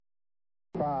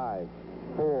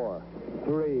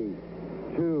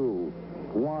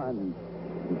1,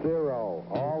 0.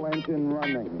 All engine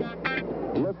running.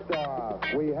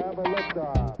 Liftoff. We have a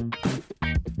liftoff.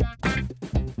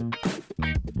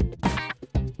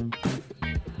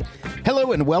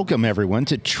 Hello and welcome, everyone,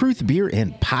 to Truth, Beer,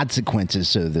 and Podsequences.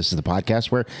 So this is the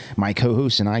podcast where my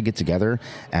co-hosts and I get together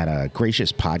at a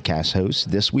gracious podcast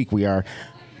host. This week we are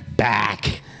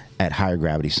back at Higher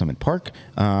Gravity Summit Park.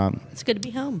 It's good to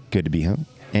be home. Good to be home.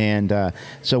 And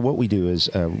so what we do is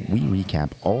we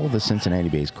recap all the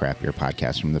Cincinnati-based craft beer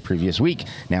podcasts from the previous week.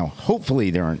 Now, hopefully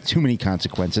there aren't too many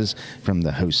consequences from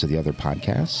the hosts of the other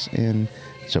podcasts, and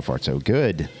so far so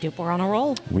good. Dude, we're on a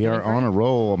roll. We are on a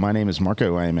roll. My name is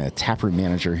Marco. I am a taproom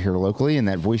manager here locally, and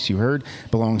that voice you heard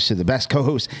belongs to the best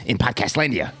co-host in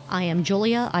Podcastlandia. I am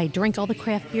Julia. I drink all the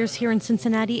craft beers here in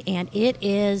Cincinnati, and it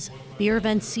is beer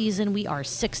event season. We are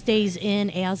 6 days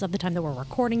in as of the time that we're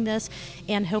recording this,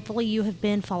 and hopefully you have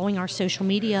been following our social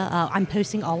media. I'm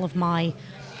posting all of my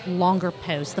longer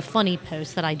posts, the funny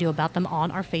posts that I do about them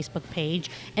on our Facebook page,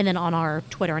 and then on our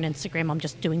Twitter and Instagram, I'm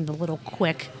just doing the little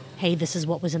quick, hey, this is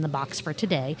what was in the box for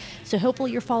today. So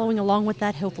hopefully you're following along with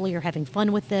that. Hopefully you're having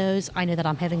fun with those. I know that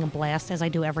I'm having a blast, as I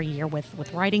do every year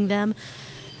with writing them.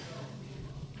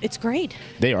 It's great.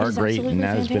 They are great, and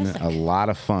that has been a lot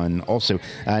of fun. Also,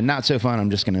 not so fun,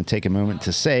 I'm just going to take a moment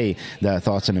to say the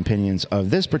thoughts and opinions of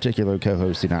this particular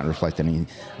co-host do not reflect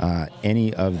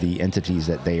any of the entities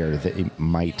that they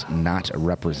might not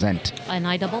represent. And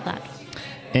I double that.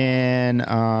 And,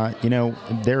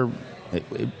 they're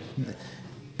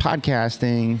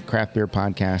podcasting, craft beer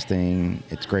podcasting.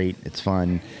 It's great. It's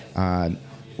fun.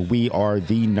 We are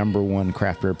the number one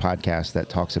craft beer podcast that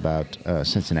talks about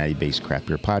Cincinnati-based craft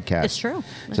beer podcast. It's true.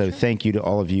 Thank you to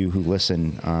all of you who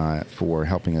listen for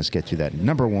helping us get to that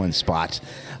number one spot.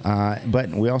 But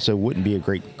we also wouldn't be a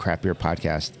great craft beer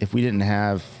podcast if we didn't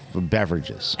have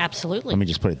beverages. Absolutely. Let me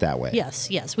just put it that way.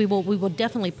 Yes. We will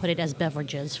definitely put it as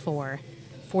beverages for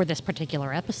this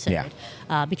particular episode.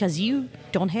 Yeah. Because you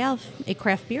don't have a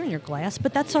craft beer in your glass,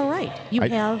 but that's all right. You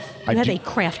have a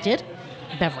crafted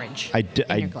beverage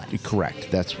in your glass.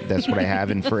 Correct. That's what I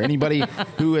have. And for anybody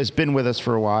who has been with us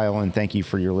for a while, and thank you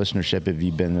for your listenership if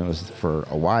you've been with us for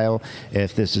a while.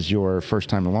 If this is your first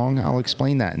time along, I'll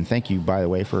explain that. And thank you, by the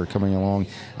way, for coming along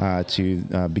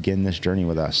to begin this journey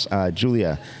with us.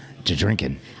 Julia, what you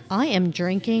drinking? I am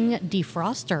drinking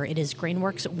Defroster. It is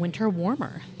Grainworks Winter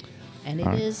Warmer. And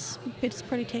it's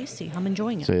pretty tasty. I'm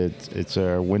enjoying it. So it's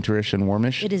winterish and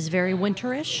warmish? It is very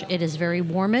winterish. It is very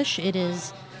warmish. It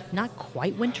is not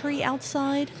quite wintry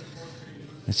outside.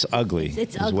 It's ugly.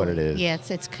 It's ugly. What it is. Yeah,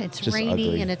 it's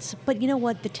rainy ugly. But you know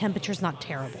what? The temperature's not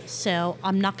terrible, so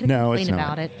I'm not going to complain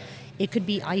about it. It could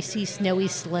be icy, snowy,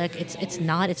 slick. It's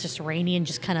not. It's just rainy and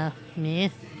just kind of meh.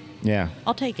 Yeah.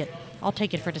 I'll take it. I'll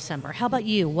take it for December. How about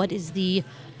you? What is the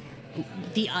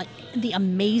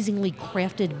amazingly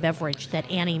crafted beverage that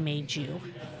Annie made you?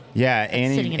 Yeah,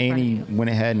 Annie went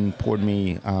ahead and poured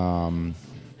me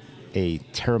a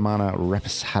Terramana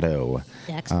Reposado.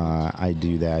 Excellent. I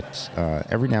do that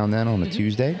every now and then on a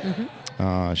Tuesday.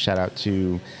 Mm-hmm. Shout out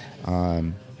to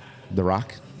The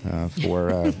Rock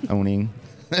for owning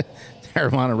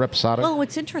Terramana Reposado. Well,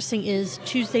 what's interesting is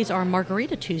Tuesdays are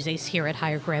Margarita Tuesdays here at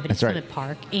Higher Gravity Summit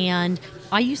Park. And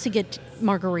I used to get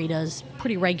margaritas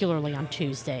pretty regularly on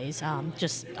Tuesdays.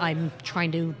 I'm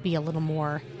trying to be a little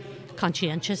more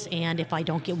conscientious, and if I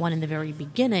don't get one in the very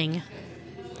beginning,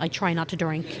 I try not to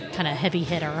drink kind of heavy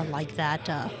hitter like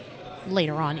that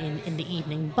later on in the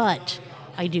evening. But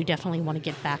I do definitely want to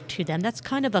get back to them. That's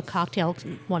kind of a cocktail.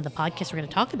 One of the podcasts we're going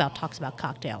to talk about talks about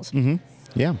cocktails. Mm-hmm.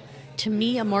 Yeah. To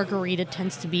me, a margarita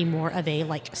tends to be more of a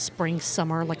spring,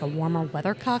 summer, like a warmer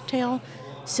weather cocktail.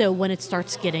 So when it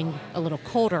starts getting a little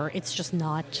colder, it's just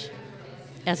not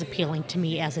as appealing to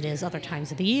me as it is other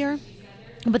times of the year.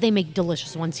 But they make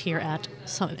delicious ones here at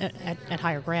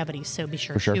Higher Gravity, so be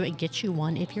sure to get you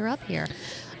one if you're up here.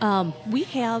 We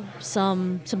have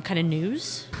some kind of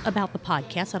news about the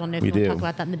podcast. I don't know if you want to talk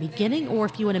about that in the beginning, or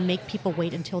if you want to make people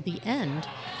wait until the end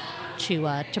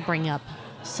to bring up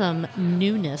some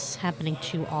newness happening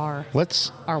to our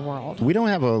world. We don't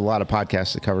have a lot of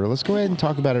podcasts to cover. Let's go ahead and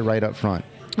talk about it right up front.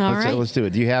 Let's do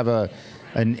it. Do you have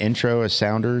an intro, a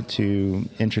sounder to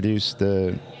introduce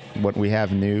what we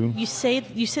have new? You say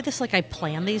this like I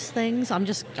plan these things. I'm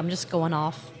just going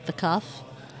off the cuff.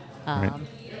 Right.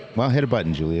 Well, hit a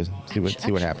button, Julia. See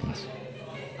what happens.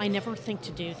 I never think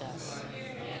to do this.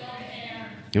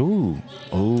 Ooh.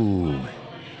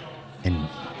 And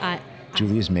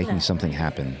Julia's making something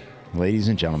happen. Ladies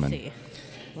and gentlemen,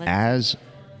 as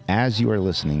you are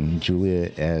listening, Julia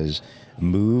has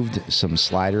moved some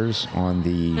sliders on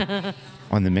the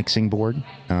mixing board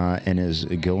and is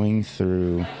going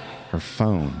through her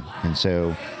phone. And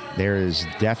so there is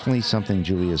definitely something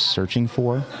Julie is searching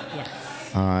for. Yes.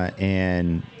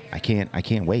 And I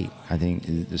can't wait. I think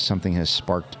something has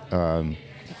sparked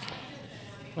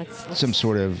Let's some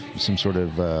sort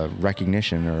of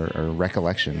recognition or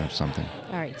recollection of something.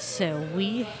 All right, so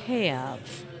we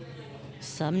have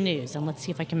some news, and let's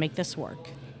see if I can make this work.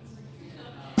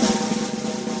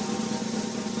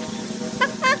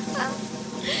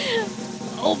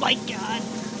 Oh my God.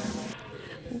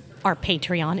 Our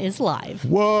Patreon is live.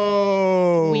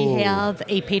 Whoa! We have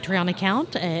a Patreon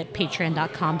account at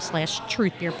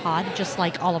patreon.com/truthbeerpod, just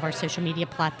like all of our social media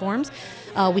platforms.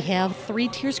 We have 3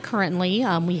 tiers currently.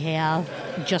 We have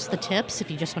just the tips,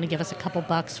 if you just want to give us a couple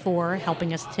bucks for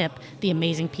helping us tip the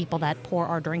amazing people that pour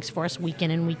our drinks for us week in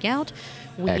and week out.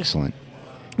 Excellent.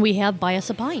 We have Buy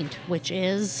Us a Pint, which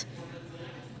is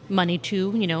money to,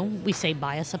 we say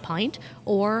buy us a pint,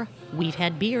 or We've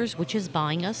Had Beers, which is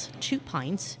buying us 2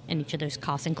 pints, and each of those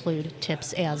costs include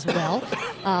tips as well.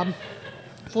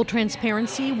 Full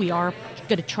transparency, we are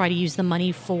going to try to use the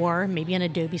money for maybe an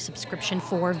Adobe subscription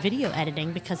for video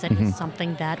editing, because that is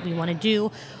something that we want to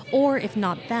do. Or if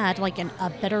not that, like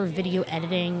a better video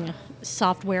editing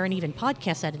software and even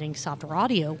podcast editing software,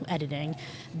 audio editing,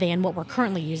 than what we're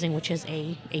currently using, which is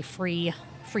a free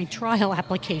trial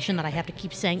application that I have to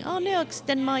keep saying, oh no,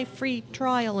 extend my free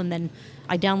trial, and then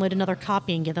I download another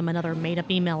copy and give them another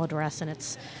made-up email address, and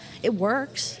it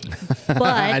works. But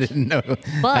I didn't know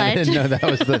that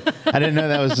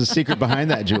was the secret behind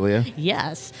that, Julia.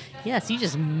 Yes, you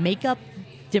just make up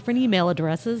different email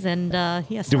addresses, and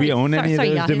yes. Do we own any of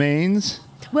those Yahoo. domains?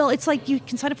 Well, it's like you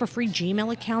can sign up for free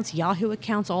Gmail accounts, Yahoo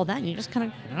accounts, all that, and you just kind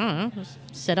of, I don't know, just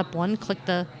set up one, click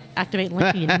the activate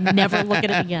link, and you never look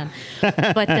at it again.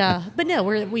 But no,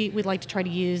 we'd like to try to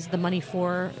use the money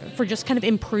for just kind of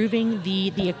improving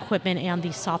the equipment and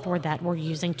the software that we're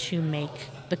using to make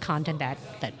the content that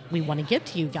we want to give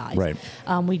to you guys. Right.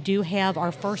 We do have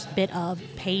our first bit of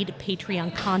paid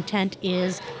Patreon content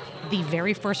is the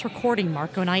very first recording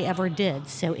Marco and I ever did.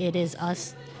 So it is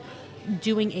us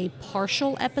doing a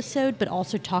partial episode, but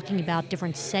also talking about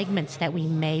different segments that we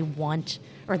may want,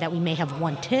 or that we may have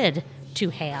wanted to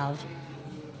have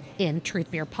in Truth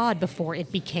Beer Pod before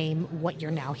it became what you're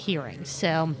now hearing.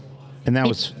 So, and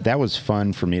that was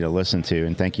fun for me to listen to,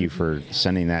 and thank you for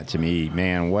sending that to me.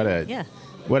 Man, what a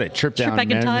trip down back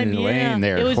in time. memory lane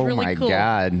there. It was really my cool.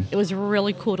 God. It was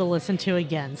really cool to listen to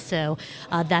again. So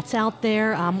that's out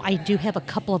there. I do have a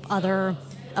couple of other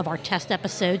of our test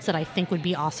episodes that I think would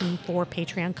be awesome for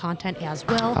Patreon content as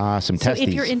well. Some so testies.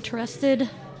 if you're interested,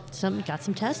 got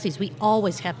some testies. We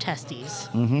always have testies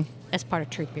as part of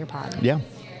Truth Beer Pod. Yeah.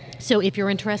 So if you're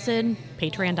interested,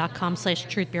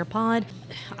 patreon.com/truthbeerpod.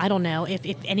 I don't know.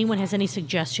 If anyone has any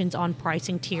suggestions on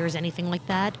pricing tiers, anything like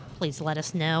that, please let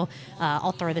us know.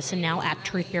 I'll throw this in now at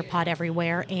Truth Beer Pod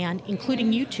everywhere, and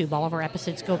including YouTube. All of our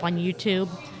episodes go up on YouTube.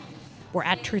 We're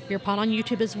at Truth Beer Pod on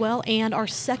YouTube as well, and our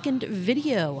second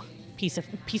video piece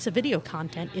of video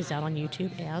content is out on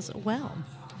YouTube as well.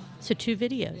 So 2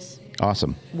 videos.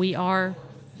 Awesome. We're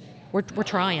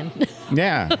trying.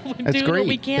 Yeah, We're that's doing great. what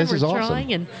we can. This is We're awesome.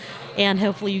 trying, and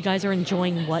hopefully you guys are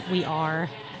enjoying what we are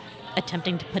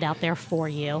attempting to put out there for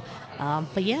you.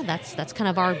 But yeah, that's kind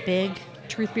of our big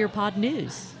Truth Beer Pod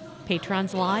news.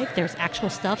 Patreon's live. There's actual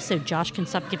stuff, so Josh can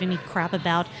stop giving me crap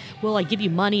about, well, I give you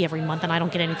money every month and I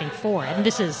don't get anything for it. And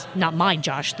this is not my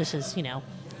Josh. This is,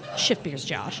 Shift Beer's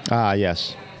Josh. Ah,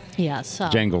 yes. Yes.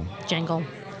 Jangle.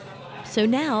 So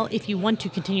now, if you want to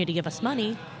continue to give us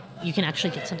money, you can actually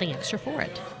get something extra for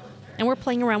it. And we're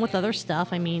playing around with other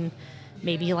stuff. I mean,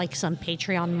 maybe like some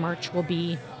Patreon merch will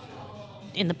be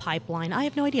in the pipeline. I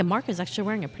have no idea. Mark is actually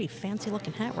wearing a pretty fancy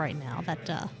looking hat right now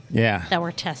that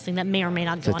we're testing. That may or may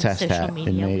not go on social hat.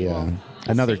 media. We'll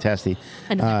another see. testy.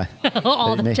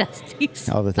 All the testes.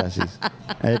 All the testes.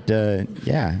 I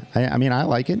mean, I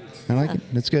like it.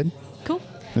 It's good. Cool.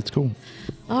 It's cool.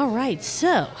 All right.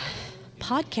 So,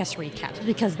 podcast recaps,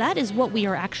 because that is what we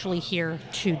are actually here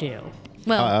to do.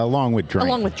 Well, along with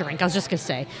drink. I was just going to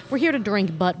say, we're here to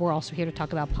drink, but we're also here to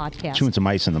talk about podcasts. Chewing some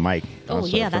ice in the mic. Oh,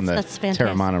 yeah, from that's the fantastic.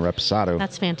 Terramana Reposado.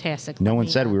 That's fantastic. No one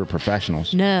said we were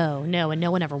professionals. No, and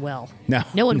no one ever will. No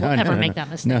one will ever no, make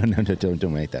that mistake. No,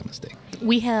 don't make that mistake.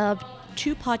 We have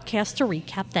 2 podcasts to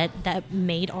recap that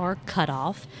made our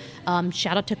cutoff.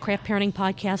 Shout out to Craft Parenting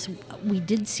Podcast. We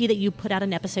did see that you put out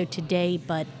an episode today,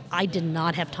 but I did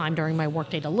not have time during my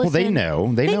workday to listen. Well, they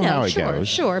know. They know how it goes.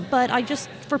 Sure, but I just,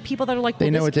 for people that are like, they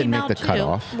know it didn't came make the out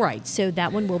cutoff. Right, so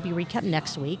that one will be recapped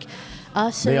next week.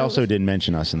 They also didn't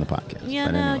mention us in the podcast. Yeah,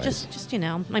 but no, anyways. just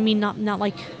I mean, not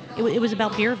like, it was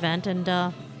about Beer Event, and,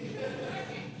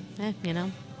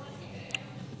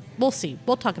 We'll see.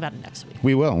 We'll talk about it next week.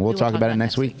 We will. We'll talk about it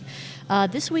next week.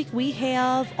 This week we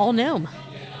have all gnome.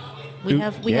 We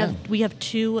have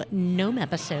 2 gnome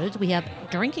episodes. We have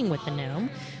Drinking with the Gnome,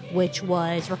 which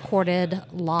was recorded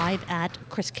live at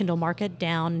Chris Kindle Market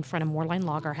down in front of Moorline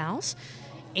Lager House,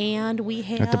 and we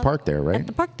have At the park there, right? At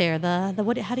the park there. The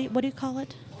what do you call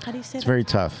it? How do you say It's that? very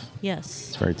tough. Yes.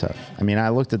 It's very tough. I mean, I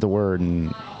looked at the word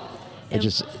and it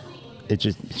just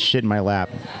shit in my lap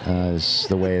is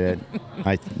the way that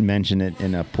I mentioned it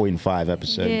in a 0.5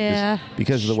 episode. Yeah.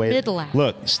 Because of the way. Schmidlap.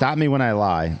 Look, stop me when I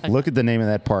lie. Look at the name of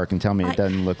that park and tell me it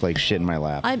doesn't look like shit in my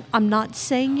lap. I'm not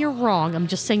saying you're wrong. I'm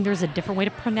just saying there's a different way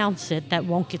to pronounce it that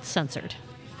won't get censored.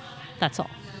 That's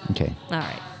all. Okay. All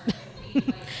right.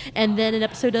 And then an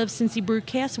episode of Cincy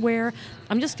Brewcast where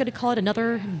I'm just going to call it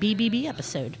another BBB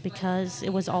episode because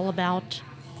it was all about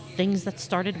things that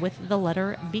started with the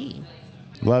letter B.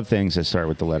 Love things that start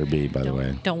with the letter B, by the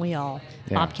way. Don't we all?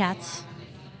 Yeah. Bobcats,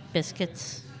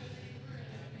 biscuits,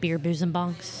 beer, booze, and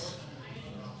bunks,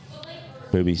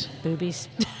 Boobies. boobies.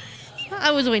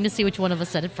 I was waiting to see which one of us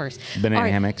said it first. Banana All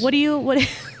right, hammocks.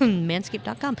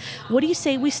 Manscaped.com. What do you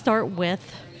say we start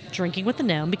with Drinking with the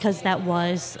Gnome because that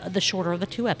was the shorter of the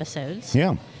 2 episodes.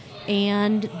 Yeah.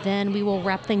 And then we will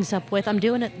wrap things up with, I'm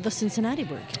doing it, the Cincinnati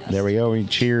Brewcast. There we go.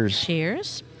 Cheers.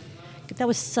 Cheers. That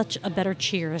was such a better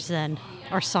cheers than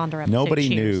our Sonder episode. Nobody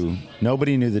Cheers. knew.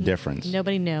 Nobody knew the difference.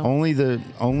 Nobody knew.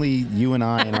 Only you and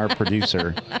I and our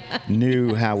producer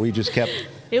knew how we just kept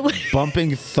It was,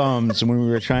 bumping thumbs when we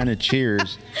were trying to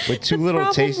cheers with 2 little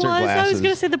taster I was glasses.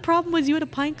 going to say the problem was you had a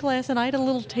pint glass and I had a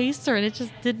little taster and it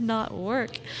just did not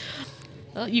work.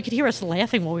 You could hear us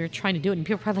laughing while we were trying to do it, and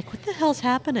people were probably like, "What the hell's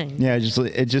happening?" Yeah, it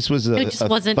just was a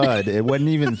wasn't. thud. It wasn't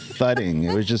even thudding.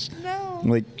 It was just No.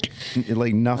 like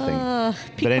nothing.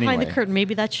 Peek But anyway, behind the curtain.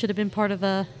 Maybe that should have been part of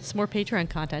some more Patreon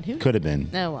content. Who knows? could have been.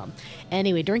 Oh, well.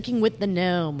 Anyway, Drinking with the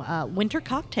Gnome, Winter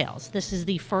Cocktails. This is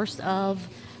the first of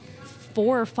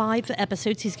 4 or 5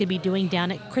 episodes he's going to be doing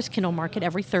down at Chris Kindle Market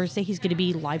every Thursday. He's going to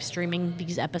be live streaming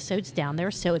these episodes down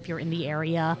there. So if you're in the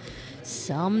area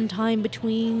sometime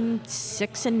between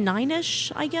 6 and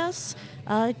 9-ish, I guess,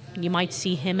 you might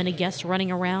see him and a guest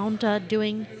running around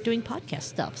doing podcast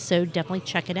stuff. So definitely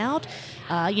check it out.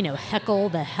 Heckle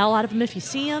the hell out of him if you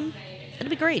see him. It'll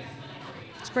be great.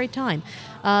 It's a great time.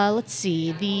 Let's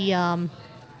see.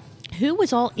 Who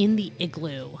was all in the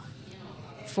igloo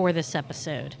for this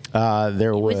episode?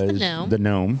 There was the gnome. The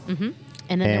gnome. Mm-hmm.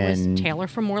 And then there And was Taylor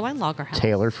from Moorline Lager House.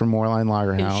 Taylor from Moorline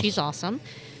Lager Who, House. she's awesome.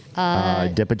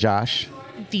 Dippa Josh.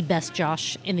 The best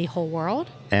Josh in the whole world.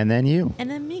 And then you. And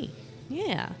then me.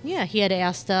 Yeah. He had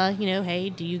asked, hey,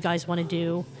 do you guys want to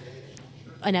do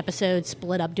an episode,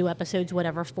 split up, do episodes,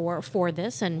 whatever, for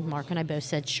this? And Marco and I both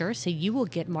said, sure. So you will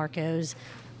get Marco's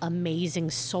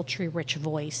amazing, sultry, rich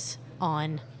voice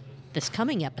on this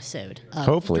coming episode. Of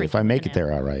Hopefully, if I Drinking make with it the there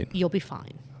Gnome. all right. You'll be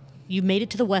fine. You made it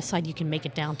to the west side. You can make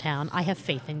it downtown. I have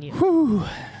faith in you. Whew.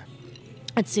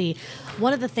 Let's see.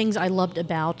 One of the things I loved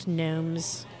about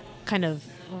Gnome's kind of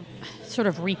sort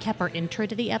of recap or intro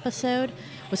to the episode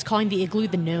was calling the igloo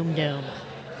the Gnome Dome.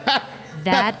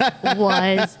 That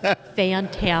was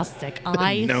fantastic.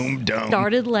 I Gnome Dome.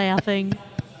 started laughing.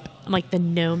 I'm like, the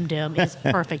Gnome Dome is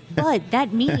perfect. But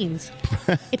that means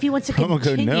if he wants to Promo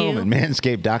code continue... gnome at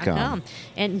manscaped.com.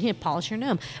 And polish your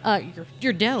gnome.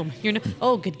 Your dome.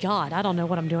 Oh, good God. I don't know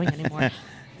what I'm doing anymore.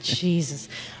 Jesus.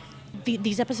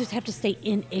 These episodes have to stay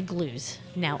in igloos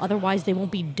now. Otherwise, they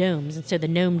won't be domes. And so the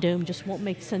Gnome Dome just won't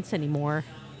make sense anymore.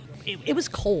 It was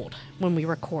cold when we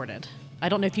recorded. I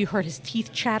don't know if you heard his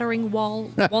teeth chattering while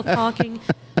talking,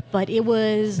 but it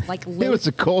was like It was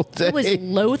a cold day. It was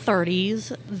low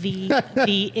 30s.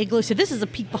 The igloo. So this is a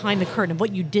peek behind the curtain of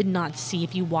what you did not see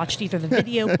if you watched either the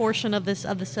video portion of this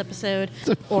episode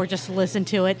or just listened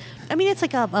to it. I mean, it's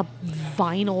like a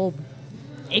vinyl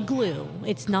igloo.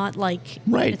 It's not like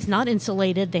Right. It's not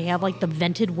insulated. They have like the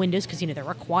vented windows because they're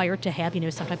required to have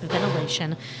some type of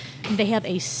ventilation. They have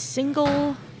a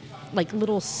single like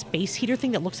little space heater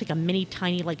thing that looks like a mini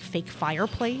tiny like fake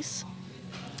fireplace.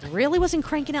 Really wasn't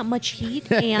cranking out much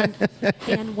heat, and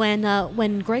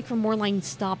when Greg from Moorline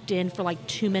stopped in for like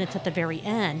 2 minutes at the very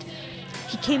end,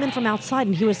 he came in from outside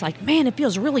and he was like, "Man, it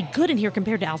feels really good in here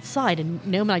compared to outside." And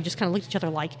Noam and I just kind of looked at each other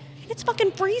like, "It's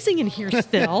fucking freezing in here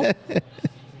still."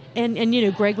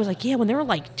 And Greg was like, "Yeah, when there are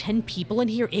like 10 people in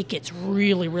here, it gets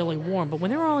really, really warm. But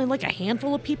when there are only like a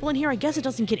handful of people in here, I guess it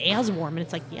doesn't get as warm." And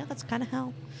it's like, yeah, that's kind of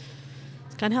how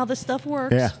this stuff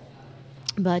works. Yeah.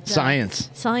 But Science.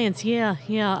 Yeah.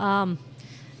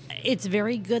 It's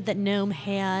very good that Gnome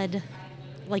had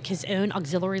like his own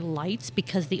auxiliary lights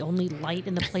because the only light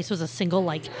in the place was a single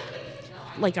like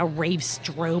like a rave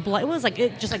strobe light. It was like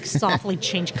it just like softly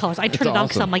changed colors. I turned it on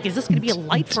because awesome. I'm like, is this going to be a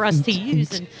light for us to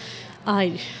use?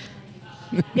 And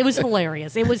it was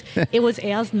hilarious. It was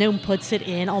as Gnome puts it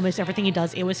in almost everything he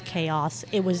does. It was chaos.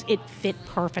 It fit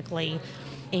perfectly,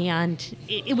 and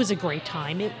it was a great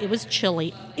time. It was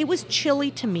chilly. It was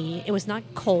chilly to me. It was not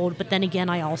cold, but then again,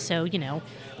 I also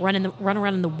run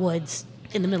around in the woods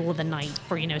in the middle of the night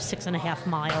for 6.5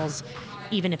 miles,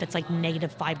 even if it's like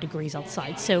 -5 degrees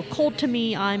outside. So cold to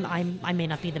me, I may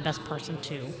not be the best person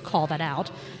to call that out.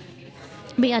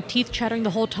 But yeah, teeth chattering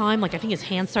the whole time. Like I think his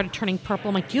hands started turning purple.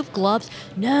 I'm like, do you have gloves?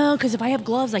 No, because if I have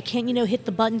gloves, I can't hit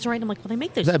the buttons right. And I'm like, well, they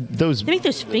make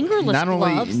those fingerless not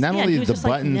only gloves. not Yeah, only he was the just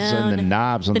like, buttons no, and the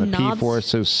knobs on the knobs. P4 are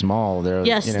so small. They're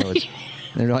Yes.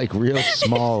 they're like real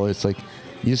small. It's like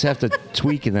you just have to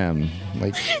tweak them.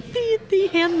 Like the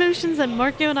hand motions that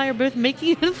Marco and I are both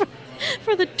making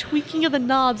for the tweaking of the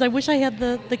knobs. I wish I had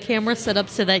the camera set up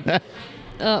so that.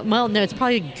 Well, no, it's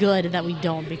probably good that we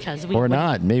don't because we or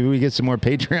not. Maybe we get some more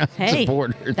Patreon Hey,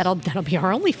 supporters. that'll be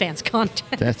our OnlyFans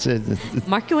content. That's it.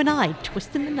 Marco and I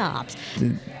twisting the knobs.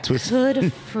 Twist.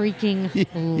 Good freaking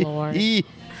Lord.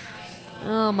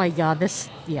 Oh my God, this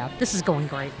is going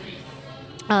great.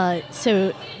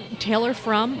 So Taylor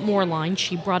from Moorline,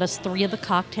 she brought us 3 of the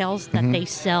cocktails that they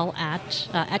sell at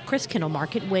Christkindle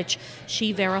Market, which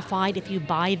she verified if you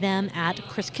buy them at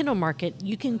Christkindle Market,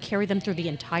 you can carry them through the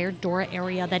entire Dora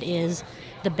area that is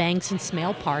the Banks and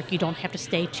Smale Park. You don't have to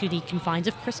stay to the confines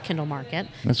of Christkindle Market.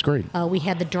 That's great. We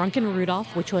had the Drunken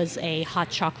Rudolph, which was a hot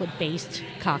chocolate-based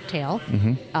cocktail.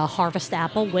 Harvest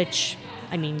Apple, which,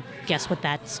 guess what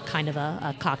that's kind of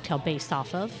a cocktail based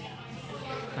off of.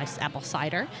 Nice apple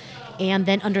cider. And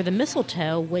then Under the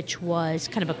Mistletoe, which was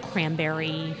kind of a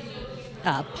cranberry,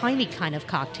 piney kind of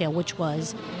cocktail, which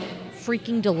was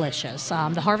freaking delicious.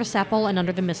 The Harvest Apple and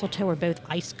Under the Mistletoe were both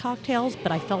iced cocktails,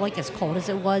 but I felt like as cold as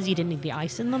it was, you didn't need the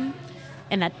ice in them.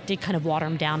 And that did kind of water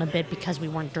them down a bit because we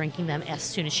weren't drinking them as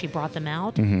soon as she brought them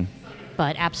out.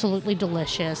 But absolutely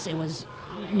delicious. It was,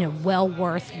 well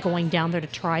worth going down there to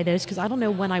try those because I don't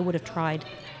know when I would have tried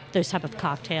those type of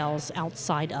cocktails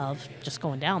outside of just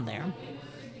going down there.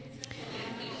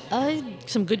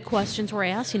 Some good questions were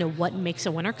asked. What makes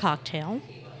a winter cocktail?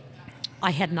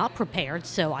 I had not prepared,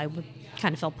 so I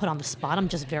kind of felt put on the spot. I'm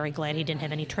just very glad he didn't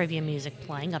have any trivia music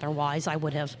playing. Otherwise, I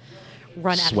would have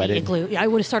run out of the igloo. I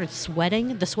would have started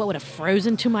sweating. The sweat would have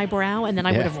frozen to my brow, and then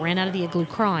I would have ran out of the igloo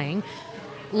crying.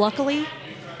 Luckily,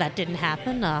 that didn't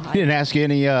happen. He didn't ask you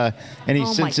any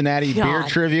Cincinnati beer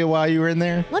trivia while you were in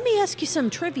there? Let me ask you some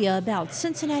trivia about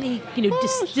Cincinnati,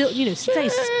 Cincinnati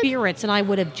spirits, and I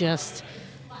would have just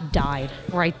died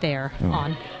right there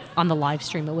on the live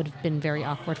stream. It would have been very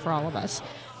awkward for all of us.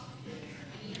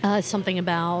 Something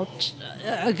about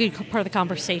a good part of the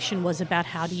conversation was about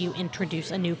how do you introduce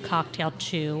a new cocktail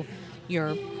to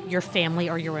your family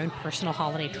or your own personal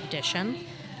holiday tradition.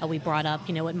 We brought up,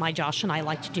 what my Josh and I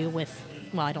like to do with.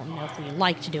 Well, I don't know if we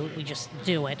like to do it, we just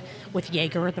do it with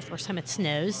Jaeger the first time it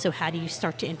snows. So how do you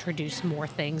start to introduce more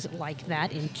things like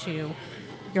that into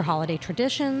your holiday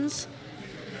traditions?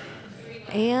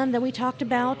 And then we talked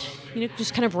about,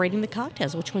 just kind of rating the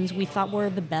cocktails, which ones we thought were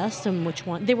the best and which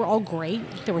one. They were all great.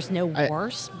 There was no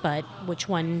worse, but which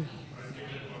one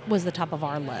was the top of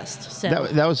our list. So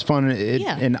that was fun.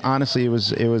 And honestly, it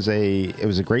was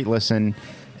a great listen.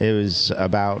 It was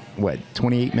about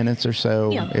 28 minutes or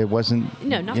so. Yeah. It wasn't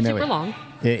not super long.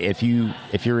 If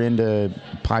you're into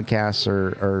podcasts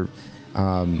or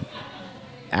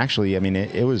actually,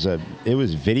 it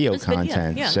was video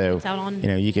content. Yeah, so it's out on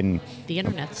you can the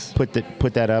internets.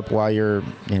 Put that up while you're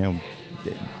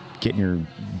getting your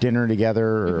dinner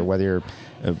together, or whether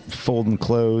you're folding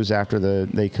clothes after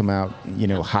they come out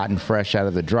hot and fresh out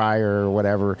of the dryer or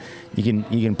whatever. You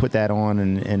can put that on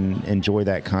and enjoy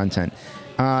that content.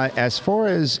 As far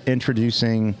as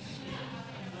introducing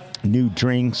new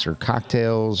drinks or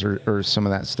cocktails or some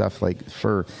of that stuff, like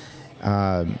for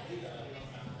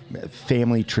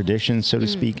family traditions, so to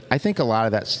speak, I think a lot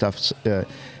of that stuff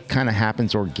kind of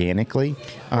happens organically,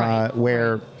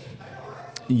 where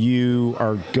you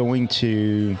are going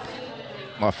to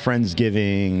a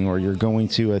Friendsgiving or you're going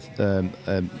to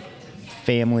a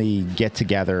family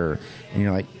get-together, and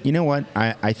you're like, you know what,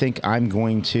 I think I'm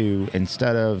going to,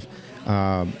 instead of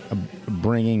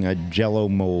bringing a Jell-O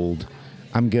mold,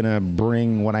 I'm gonna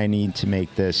bring what I need to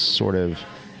make this sort of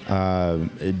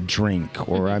drink,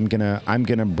 or I'm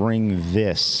gonna bring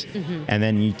this, and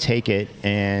then you take it,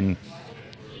 and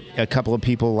a couple of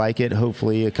people like it.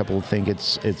 Hopefully, a couple think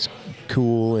it's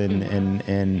cool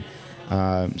and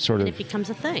sort of. And it becomes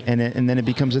a thing. And then it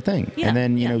becomes a thing. Yeah, and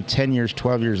then 10 years,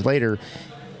 12 years later,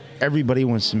 everybody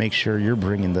wants to make sure you're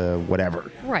bringing the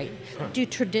whatever. Right. Do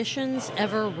traditions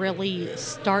ever really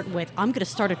start with, I'm going to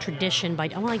start a tradition by,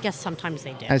 well, I guess sometimes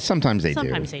they do. Sometimes they do.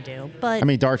 Sometimes they do. But I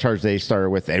mean, Dark Charge Day started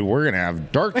with, hey, we're going to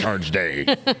have Dark Charge Day.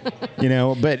 But it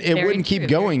Very wouldn't keep true,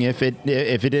 going if it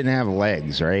didn't have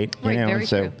legs, right? right, very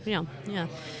so, true. Yeah, yeah.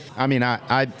 I mean,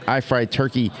 I fry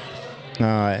turkey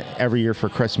every year for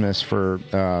Christmas for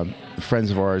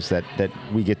friends of ours that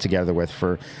we get together with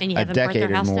for And you a haven't burnt decade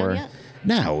their or house down more. yet?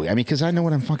 No, I mean, because I know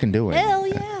what I'm fucking doing. Hell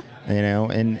yeah.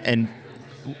 And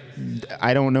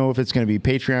I don't know if it's going to be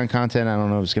Patreon content. I don't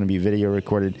know if it's going to be video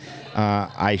recorded.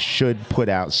 I should put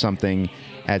out something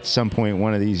at some point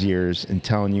one of these years and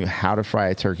telling you how to fry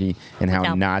a turkey and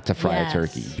how not to fry a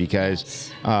turkey.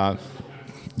 Because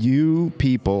you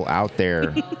people out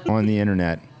there on the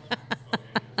internet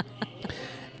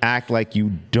act like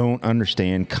you don't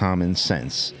understand common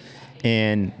sense.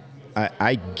 And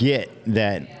I get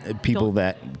that people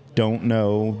that don't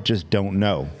know just don't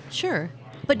know. Sure.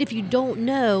 But if you don't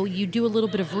know, you do a little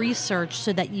bit of research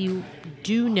so that you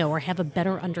do know or have a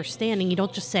better understanding. You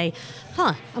don't just say,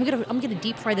 I'm gonna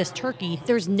deep fry this turkey.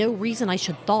 There's no reason I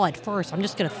should thaw it first. I'm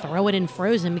just gonna throw it in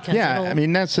frozen because I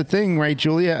mean, that's the thing, right,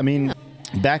 Julia? I mean,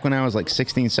 back when I was like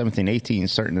 16, 17, 18,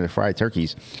 starting to fry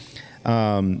turkeys,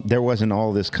 there wasn't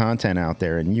all this content out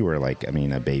there, and you were like, I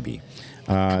mean, a baby.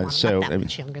 so not that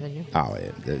much younger than you.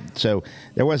 So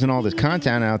there wasn't all this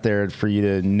content out there for you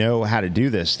to know how to do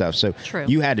this stuff. So True.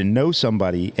 You had to know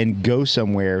somebody and go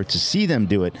somewhere to see them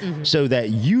do it, so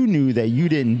that you knew that you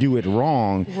didn't do it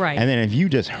wrong. Right. And then if you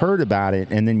just heard about it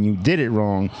and then you did it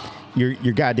wrong,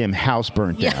 your goddamn house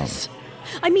burnt down. Yes.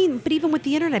 I mean, but even with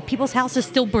the internet, people's houses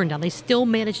still burn down. They still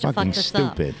manage to Fucking fuck this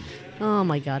stupid. up. Oh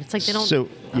my God! It's like they don't. So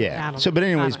yeah. So, but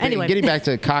anyways, anyway. getting back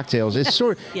to cocktails, it's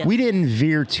sort. Yeah. We didn't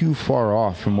veer too far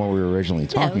off from what we were originally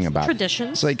talking was about.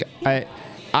 traditions. It's like I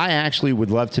actually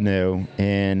would love to know,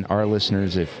 and our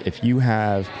listeners, if you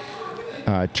have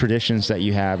traditions that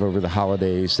you have over the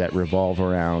holidays that revolve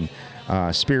around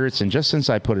spirits, and just since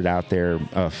I put it out there,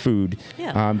 food.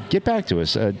 Yeah. Get back to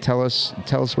us. Tell us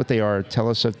what they are. Tell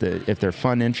us if they're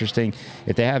fun, interesting,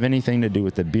 if they have anything to do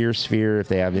with the beer sphere, if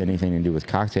they have anything to do with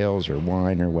cocktails or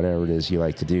wine or whatever it is you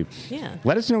like to do. Yeah.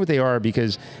 Let us know what they are,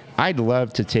 because I'd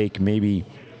love to take maybe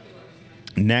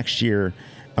next year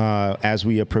as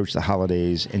we approach the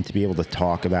holidays and to be able to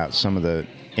talk about some of the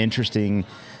interesting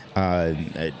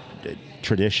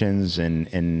traditions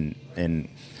and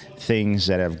things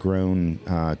that have grown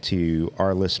to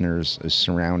our listeners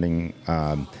surrounding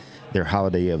their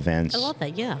holiday events. I love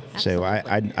that. Yeah. So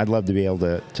Absolutely. I'd love to be able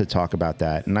to talk about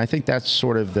that. And I think that's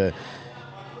sort of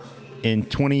in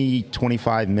 20,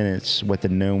 25 minutes, what the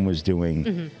gnome was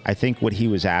doing. I think what he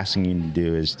was asking you to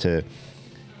do is to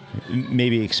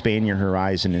maybe expand your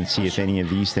horizon and see if any of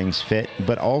these things fit,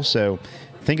 but also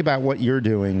think about what you're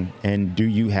doing and do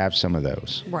you have some of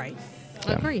those? Right.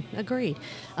 Yeah. Agreed.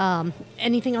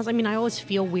 Anything else? I mean, I always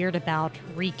feel weird about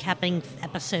recapping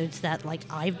episodes that like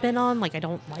I've been on. Like I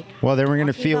don't like. Well, then we're going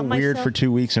to talking feel about weird myself. for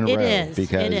 2 weeks in a It row is,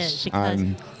 because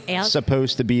I'm as-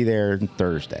 supposed to be there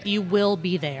Thursday. You will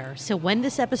be there. So when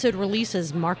this episode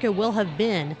releases, Marco will have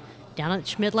been down at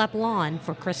Schmidlap Lawn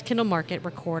for Chris Kindle Market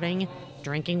recording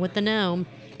Drinking with the Gnome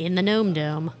in the Gnome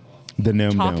Dome. The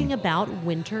gnome Talking dome. about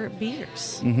winter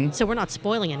beers. So we're not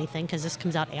spoiling anything because this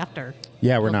comes out after.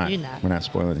 Yeah, we're we'll not. do that. We're not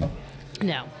spoiling it.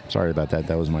 No. Sorry about that.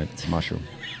 That was my mushroom.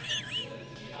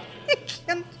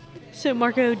 So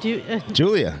Marco,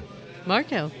 Julia.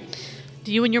 Marco,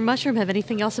 do you and your mushroom have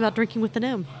anything else about Drinking with the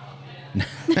Gnome?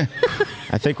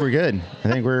 I think we're good. I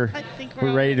think we're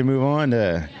we're ready to move on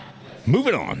to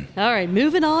moving on. All right,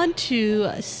 moving on to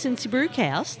Cincy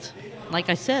Brewcast. Like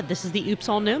I said, this is the Oops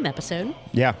All Gnome episode.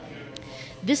 Yeah.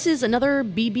 This is another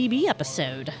BBB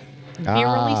episode. Beer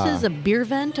releases, a beer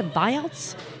vent,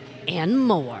 buyouts, and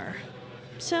more.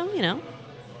 So,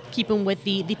 keeping with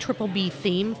the Triple B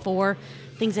theme for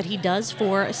things that he does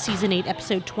for Season 8,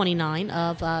 Episode 29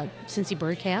 of Cincy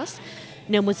Brewcast.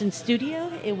 Gnome was in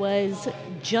studio. It was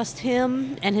just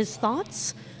him and his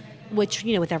thoughts, which,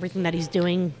 with everything that he's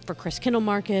doing for Chris Kindle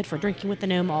Market, for Drinking with the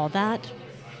Gnome, all that,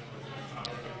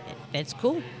 it's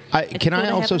cool. It's Can cool I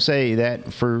to also have- say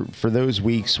that for those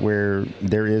weeks where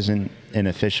there isn't an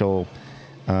official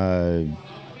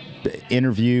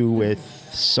interview with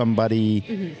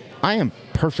somebody, I am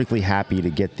perfectly happy to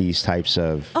get these types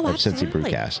of Cincy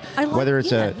absolutely. Brewcast. I love- Whether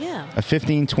it's yeah. a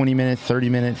 15, 20 minute, 30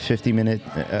 minute, 50 minute,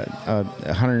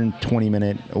 120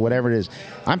 minute, whatever it is,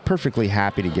 I'm perfectly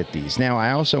happy to get these. Now,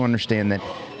 I also understand that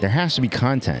there has to be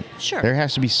content. Sure. There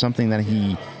has to be something that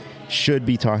he should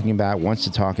be talking about, wants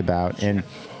to talk about, and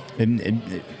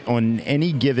on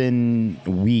any given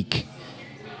week,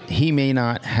 he may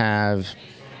not have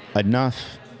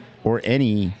enough or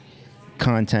any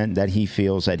content that he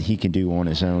feels that he can do on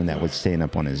his own that would stand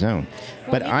up on his own.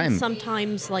 Well, But even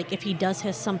sometimes, like if he does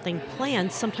have something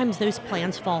planned, sometimes those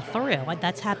plans fall through. Like,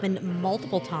 that's happened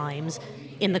multiple times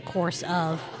in the course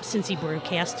of Cincy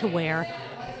Brewcast, to where,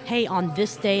 hey, on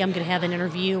this day I'm going to have an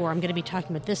interview, or I'm going to be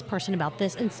talking with this person about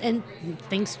this, and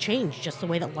things change. Just the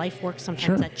way that life works, sometimes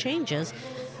Sure. that changes.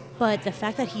 But the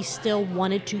fact that he still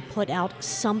wanted to put out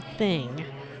something,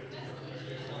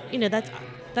 you know,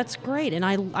 that's great, and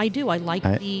I like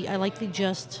the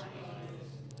just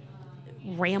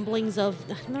ramblings of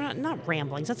not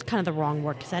ramblings. That's kind of the wrong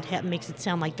word, because that makes it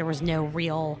sound like there was no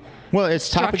real. Well, it's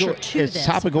structure topical. to It's this,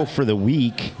 topical but- for the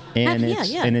week, and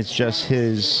Yeah. it's just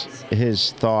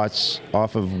his thoughts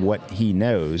off of what he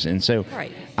knows, and so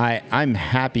Right. I'm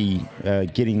happy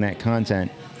getting that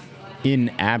content in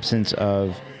absence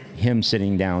of him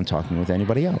sitting down talking with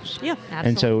anybody else. Yeah,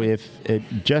 And so absolutely. if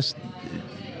it just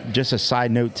a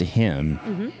side note to him.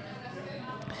 Mm-hmm.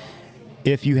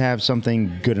 If you have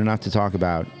something good enough to talk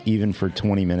about, even for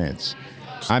 20 minutes,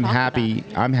 I'm talk happy.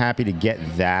 I'm happy to get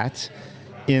that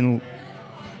in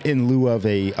lieu of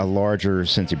a larger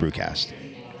Cincy Brewcast.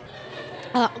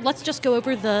 Let's just go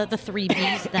over the 3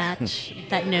 Bs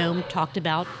that Gnome talked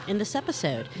about in this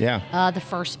episode. Yeah. The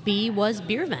first B was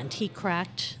beer vent. He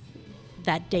cracked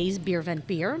that day's beer vent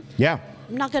beer. Yeah.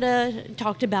 I'm not gonna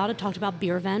talked about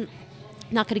beer vent.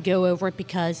 Not gonna go over it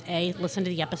because listen to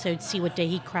the episode, see what day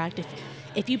he cracked.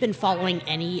 If you've been following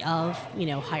any of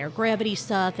higher gravity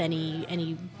stuff,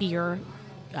 any beer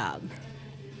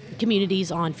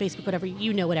communities on Facebook, whatever,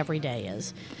 you know what every day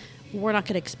is. We're not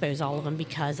gonna expose all of them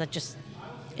because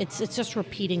it's just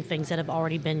repeating things that have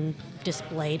already been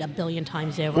displayed a billion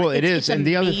times over. Well, it It's is, and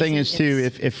the other thing is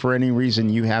amazing. too, if for any reason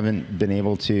you haven't been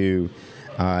able to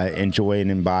enjoy and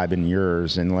imbibe in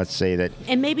yours, and let's say that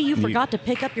And maybe you forgot to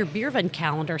pick up your beer vent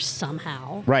calendar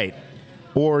somehow. right,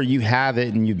 or you have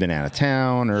it and you've been out of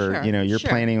town, or Sure, you're sure.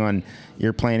 planning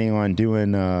on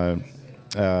doing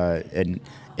and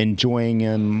enjoying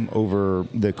them over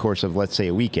the course of, let's say,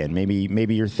 a weekend.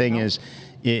 Maybe your thing is.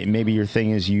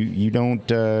 You don't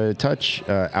touch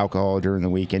alcohol during the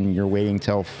week, and you're waiting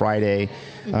till Friday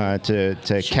to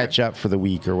Sure. catch up for the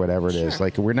week or whatever it is. Sure.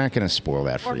 Like, we're not going to spoil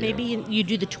that for Or you. maybe you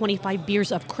do the 25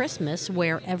 beers of Christmas,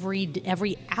 where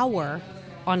every hour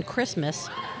on Christmas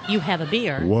you have a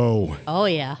beer. Whoa. Oh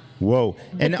yeah. Whoa!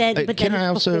 And then can I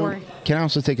also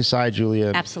before- take a side,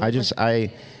 Julia?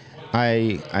 Absolutely.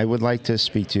 I would like to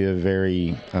speak to a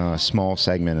very small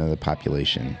segment of the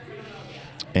population,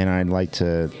 and I'd like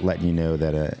to let you know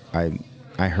that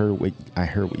I heard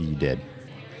what you did.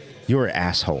 You're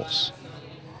assholes.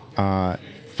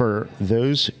 For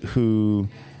those who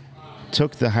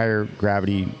took the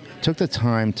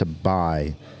time to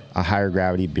buy a higher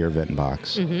gravity beer vent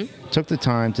box, took the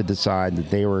time to decide that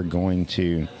they were going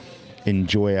to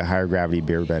enjoy a higher gravity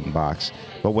beer vent box,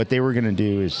 but what they were going to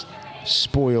do is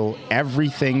spoil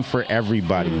everything for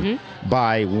everybody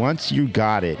by, once you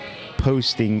got it,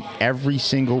 posting every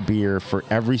single beer for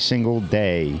every single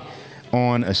day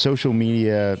on a social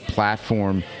media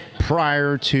platform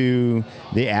prior to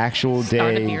the actual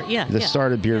Start of day, beer. Yeah, the yeah,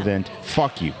 start of beer yeah. event.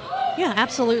 Fuck you. Yeah,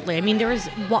 absolutely. I mean, there is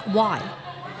why?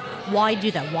 Why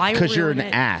do that? Why? Because you're an ruin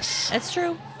it? ass. That's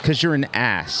true. Because you're an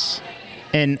ass.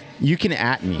 And you can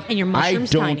at me. And your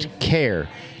mushroom's I don't tiny. care.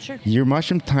 Sure. Your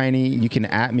mushroom tiny. You can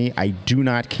at me. I do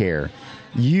not care.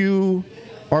 You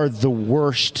are the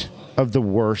worst of the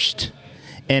worst.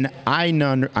 And I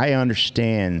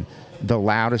understand the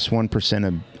loudest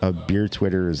 1% of beer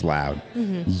Twitter is loud.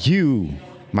 You,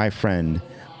 my friend,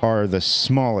 are the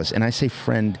smallest. And I say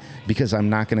friend because I'm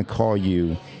not going to call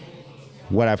you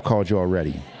what I've called you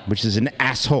already, which is an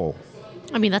asshole.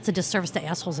 I mean, that's a disservice to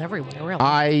assholes everywhere, really.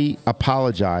 I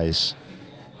apologize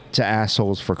to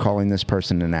assholes for calling this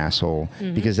person an asshole,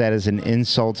 because that is an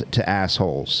insult to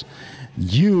assholes.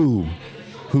 You,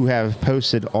 who have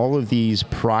posted all of these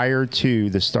prior to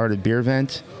the start of Beer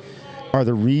Event, are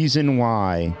the reason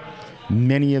why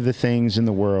many of the things in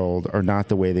the world are not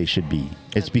the way they should be.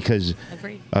 It's because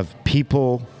Agreed. of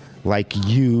people like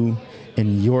you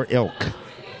and your ilk.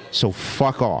 So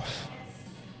fuck off.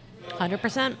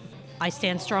 100%. I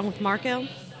stand strong with Marco.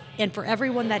 And for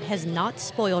everyone that has not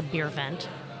spoiled Beer Vent,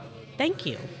 thank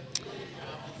you.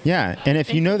 Yeah, and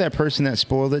if you know that person that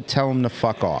spoiled it, tell them to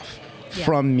fuck off. Yeah.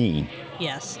 From me.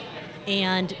 Yes.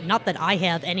 And not that I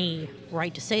have any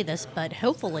right to say this, but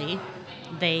hopefully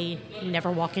they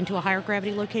never walk into a higher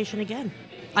gravity location again.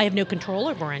 I have no control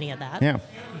over any of that. Yeah.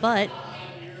 But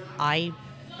I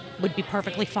would be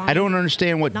perfectly fine. I don't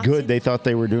understand what Not good see- they thought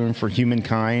they were doing for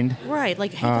humankind. Right,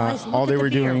 like, hey guys, look All at they the were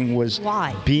beer. doing was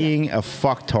Why? being a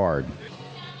fucktard.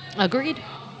 Agreed.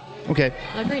 Okay.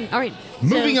 Agreed. All right.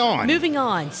 Moving on. Moving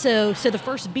on. So the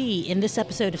first B in this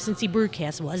episode of Cincy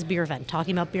Brewcast was Beer Event.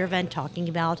 Talking about Beer Event, talking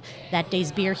about that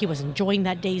day's beer. He was enjoying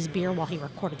that day's beer while he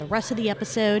recorded the rest of the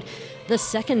episode. The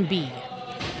second B,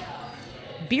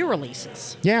 beer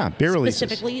releases. Yeah, beer releases.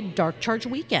 Specifically, Dark Charge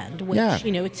Weekend, which, Yeah.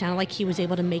 it sounded like he was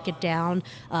able to make it down.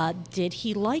 Did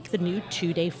he like the new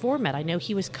 2-day format? I know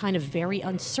he was kind of very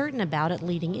uncertain about it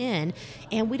leading in,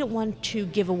 and we don't want to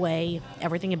give away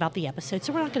everything about the episode,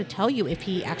 so we're not going to tell you if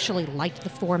he actually liked the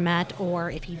format or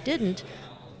if he didn't.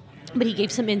 But he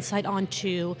gave some insight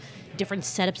onto different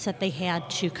setups that they had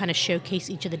to kind of showcase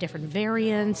each of the different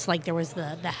variants. Like there was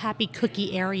the happy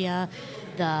cookie area,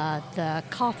 the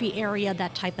coffee area,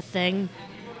 that type of thing.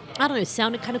 I don't know, it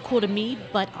sounded kind of cool to me,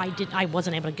 but I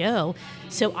wasn't able to go,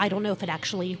 so I don't know if it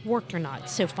actually worked or not.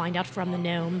 So find out from the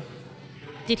gnome,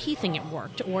 did he think it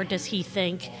worked, or does he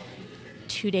think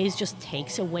 2 days just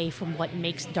takes away from what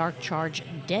makes Dark Charge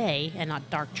Day and not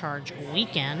Dark Charge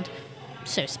Weekend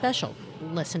so special?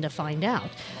 Listen to find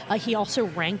out. He also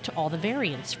ranked all the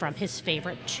variants from his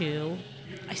favorite to,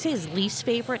 I say his least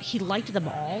favorite. He liked them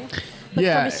all, but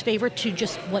Yeah. from his favorite to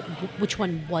just which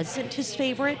one wasn't his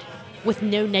favorite, with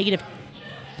no negative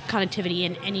connectivity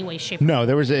in any way, shape, or No,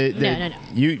 there was a. No.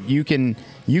 You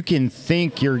can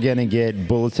think you're gonna get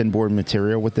bulletin board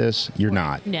material with this. You're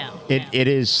not. No. It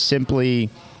is simply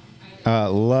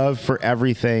love for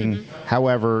everything. Mm-hmm.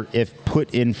 However, if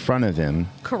put in front of him,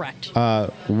 correct.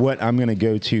 what I'm going to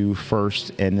go to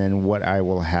first, and then what I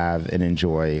will have and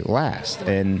enjoy last,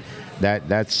 and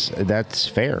that's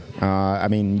fair. I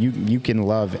mean, you can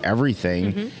love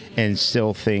everything Mm-hmm. and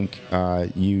still think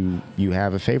you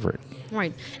have a favorite.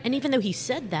 Right. And even though he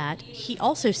said that, he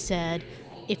also said,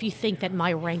 if you think that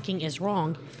my ranking is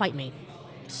wrong, fight me.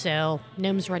 So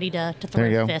Gnome's ready to throw There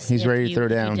you a go. fist. He's if ready to you, throw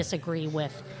if you down. disagree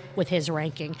with his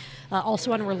ranking.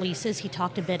 Also on releases, he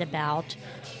talked a bit about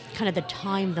kind of the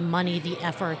time, the money, the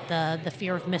effort, the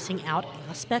fear of missing out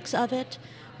aspects of it,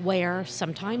 where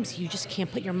sometimes you just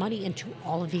can't put your money into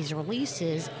all of these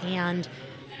releases. And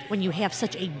when you have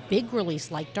such a big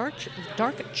release like Dark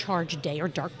Charge Day or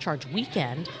Dark Charge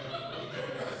Weekend,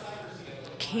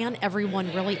 can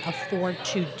everyone really afford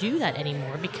to do that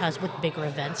anymore? Because with bigger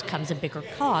events comes a bigger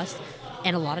cost,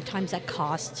 and a lot of times that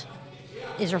cost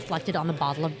is reflected on the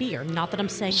bottle of beer. Not that I'm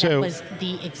saying that So- was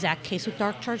the exact case with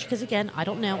Dark Charge, because again, I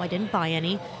don't know. I didn't buy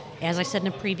any. As I said in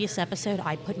a previous episode,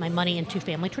 I put my money into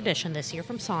Family Tradition this year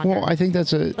from Sonder. Well, I think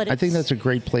that's But it's- a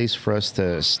great place for us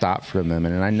to stop for a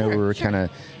moment. And I know Sure, we were sure. kind of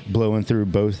blowing through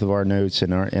both of our notes,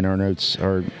 and our notes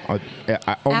are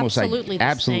almost absolutely the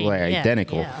absolutely same. Yeah,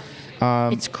 identical. yeah.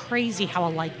 It's crazy how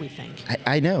alike we think.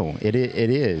 I know it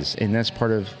is, and that's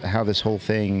part of how this whole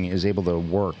thing is able to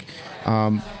work.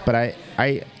 But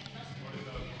I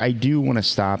do want to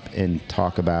stop and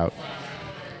talk about.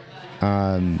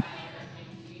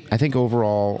 I think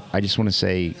overall, I just want to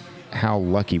say how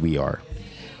lucky we are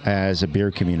as a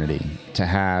beer community to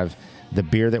have the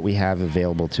beer that we have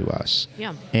available to us.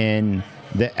 Yeah. And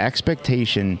the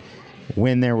expectation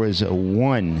when there was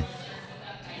one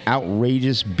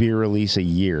outrageous beer release a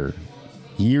year,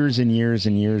 years and years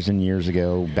and years and years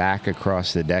ago, back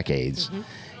across the decades,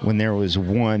 when there was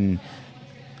one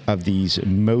of these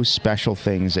most special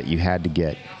things that you had to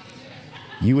get.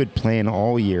 You would plan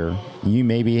all year. You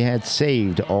maybe had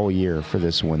saved all year for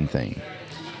this one thing.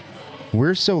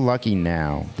 We're so lucky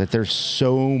now that there's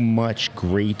so much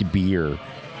great beer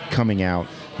coming out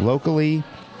locally,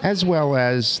 as well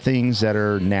as things that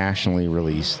are nationally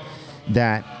released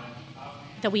that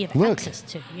That we have look, access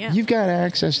to. Yeah. you've got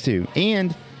access to,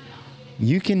 and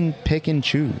you can pick and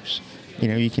choose.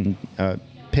 You can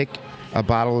pick a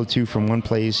bottle or two from one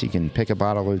place. You can pick a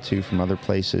bottle or two from other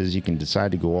places. You can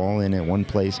decide to go all in at one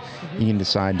place. You can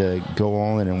decide to go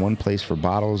all in one place for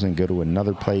bottles and go to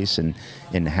another place and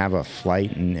have a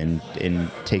flight and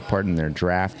take part in their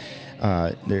draft.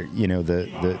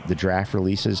 The draft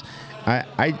releases.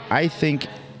 I think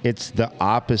it's the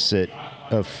opposite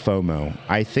of FOMO.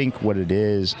 I think what it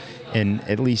is, and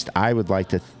at least I would like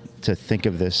to think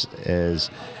of this as,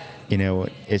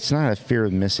 it's not a fear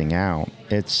of missing out.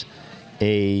 It's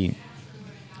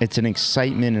an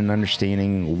excitement and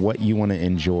understanding what you want to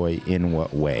enjoy in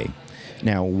what way.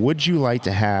 Now, would you like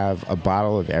to have a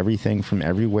bottle of everything from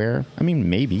everywhere? I mean,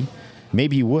 maybe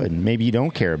you would. Maybe you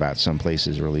don't care about some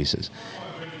places' releases.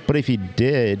 But if you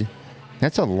did,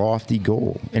 that's a lofty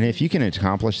goal. And if you can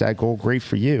accomplish that goal, great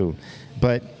for you.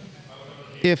 But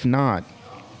if not,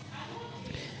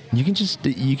 you can just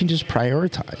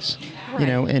prioritize. you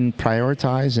know, Right. and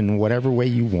prioritize in whatever way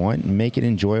you want and make it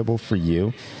enjoyable for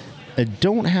you.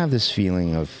 Don't have this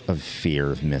feeling of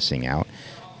fear of missing out.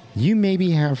 You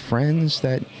maybe have friends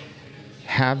that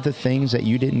have the things that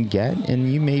you didn't get,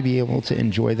 and you may be able to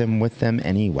enjoy them with them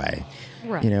anyway.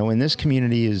 Right. You know, and this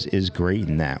community is great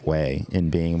in that way, in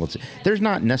being able to. There's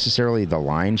not necessarily the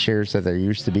line shares that there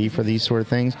used to be for these sort of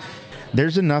things.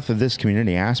 There's enough of this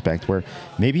community aspect where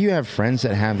maybe you have friends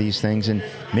that have these things, and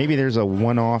maybe there's a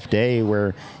one-off day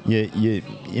where you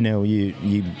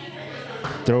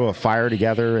throw a fire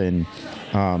together and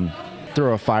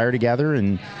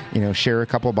you know, share a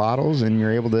couple bottles, and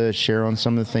you're able to share on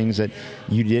some of the things that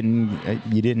you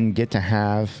didn't get to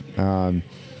have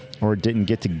or didn't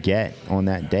get on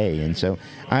that day. And so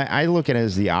I look at it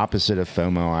as the opposite of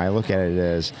FOMO. I look at it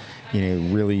as, you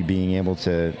know, really being able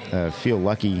to feel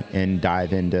lucky and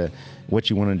dive into what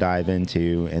you want to dive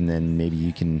into, and then maybe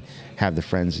you can have the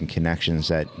friends and connections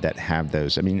that have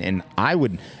those. I mean, and I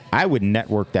would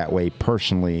network that way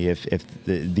personally if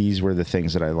these were the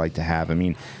things that I like to have. I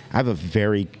mean, I have a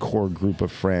very core group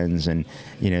of friends, and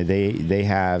you know, they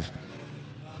have,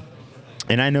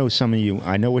 and I know some of you,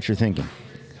 I know what you're thinking.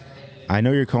 I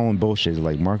know you're calling bullshit,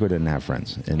 like Marco doesn't have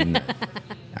friends, and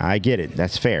I get it.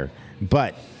 That's fair.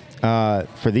 But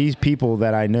for these people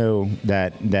that I know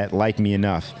that like me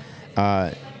enough,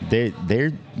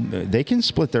 they can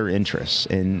split their interests,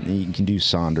 and you can do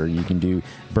Sonder, you can do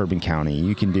Bourbon County,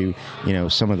 you can do, you know,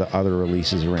 some of the other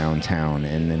releases around town,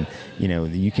 and then, you know,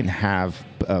 you can have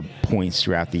points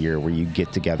throughout the year where you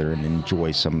get together and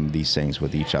enjoy some of these things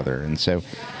with each other. And so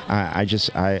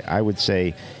I would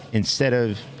say instead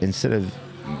of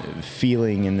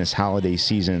feeling in this holiday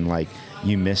season like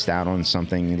you missed out on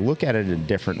something, look at it a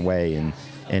different way,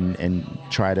 and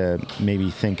try to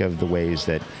maybe think of the ways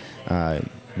that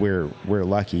we're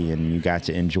lucky and you got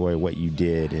to enjoy what you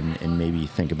did, and maybe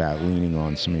think about leaning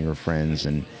on some of your friends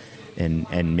and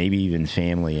maybe even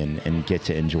family, and get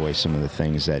to enjoy some of the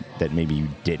things that maybe you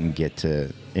didn't get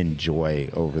to enjoy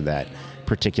over that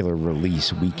particular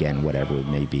release weekend, whatever it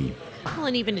may be. Well,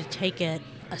 and even to take it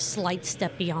a slight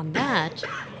step beyond that,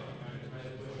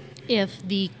 if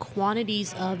the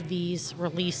quantities of these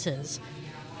releases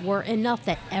were enough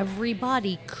that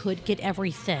everybody could get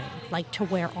everything, like to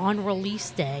where on release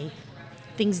day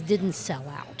things didn't sell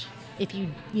out. If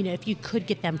you could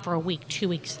get them for a week, 2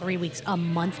 weeks, 3 weeks, a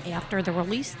month after the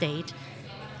release date,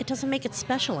 it doesn't make it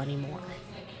special anymore.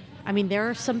 I mean, there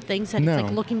are some things that No.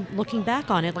 it's like looking back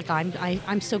on it, like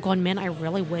I'm still going, man, I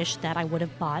really wish that I would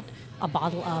have bought a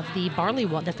bottle of the barley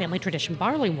wine, the family tradition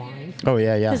barley wine. Oh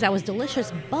yeah, yeah. Because that was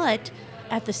delicious. But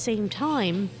at the same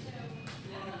time,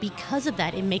 because of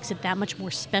that, it makes it that much more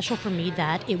special for me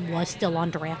that it was still on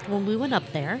draft when we went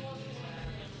up there,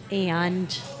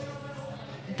 and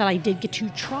that I did get to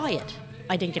try it.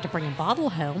 I didn't get to bring a bottle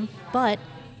home, but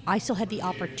I still had the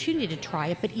opportunity to try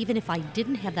it. But even if I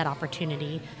didn't have that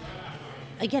opportunity,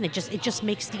 again, it just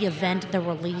makes the event, the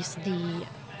release,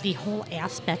 the whole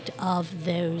aspect of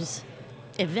those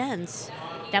events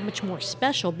that much more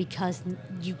special, because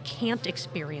you can't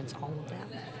experience all of them.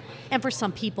 And for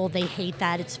some people, they hate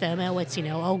that. It's FOMO. It's,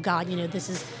 oh God, this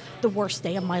is the worst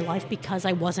day of my life because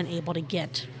I wasn't able to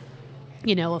get,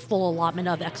 a full allotment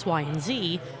of X, Y, and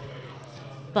Z.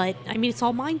 But, I mean, it's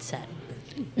all mindset.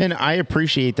 And I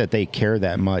appreciate that they care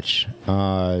that much.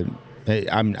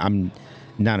 I'm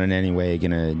not in any way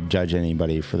going to judge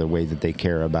anybody for the way that they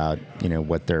care about,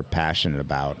 what they're passionate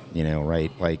about,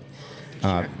 right? Like,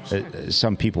 Sure.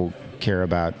 Some people care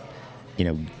about,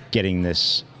 getting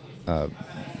this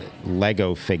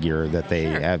Lego figure that they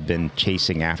Sure. have been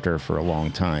chasing after for a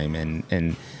long time,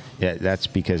 and that's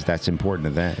because that's important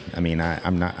to them. I mean,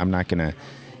 I'm not gonna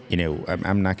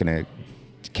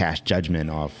cast judgment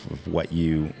off of what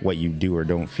you do or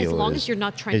don't feel. As long as you're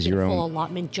not trying to get your a full own.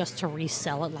 allotment just to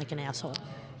resell it like an asshole.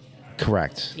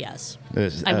 Correct. Yes.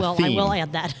 There's I a will theme.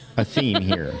 add that. A theme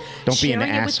here. Don't be an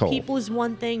Sharing asshole. it with people is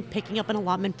one thing. Picking up an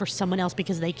allotment for someone else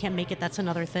because they can't make it, that's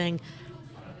another thing.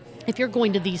 If you're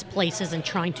going to these places and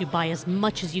trying to buy as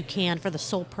much as you can for the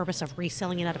sole purpose of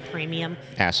reselling it at a premium,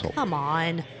 Asshole. come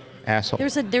on. Asshole.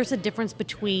 There's a difference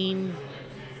between,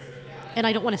 and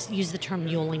I don't want to use the term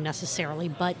muling necessarily,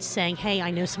 but saying, hey, I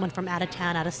know someone from out of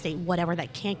town, out of state, whatever,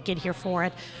 that can't get here for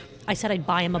it. I said I'd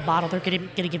buy him a bottle. They're going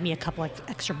to give me a couple of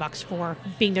extra bucks for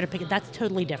being there to pick it. That's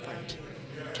totally different.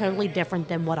 Totally different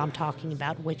than what I'm talking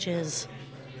about, which is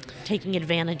taking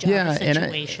advantage of the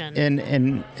situation.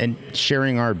 And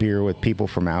sharing our beer with people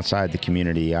from outside the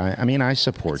community. I mean, I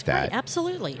support That's that. great.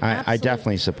 Absolutely. I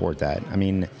definitely support that. I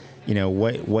mean,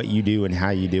 what you do and how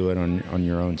you do it on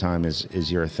your own time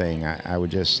is your thing. I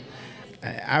would just,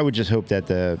 I would just hope that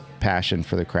the passion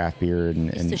for the craft beer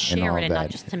and to and share all it of and that. not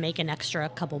just to make an extra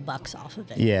couple bucks off of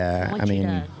it. Yeah, I want I you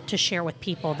mean- to share with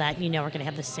people that you know are going to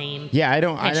have the same. Yeah, I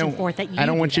don't passion for it that I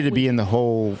don't do want you that to be we- in the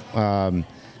whole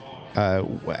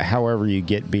however you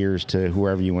get beers to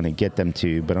whoever you want to get them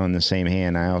to, but on the same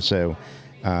hand, I also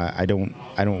I don't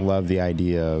love the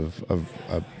idea of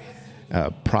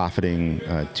profiting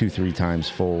 2-3 times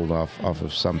fold off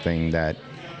of something that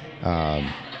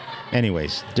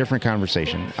anyways, different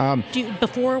conversation.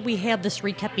 Before we have this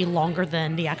recap be longer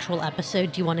than the actual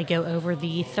episode, do you want to go over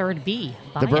the third B?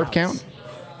 The burp buyouts?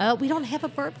 count? We don't have a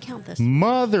burp count this.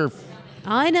 Mother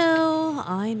I know.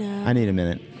 I need a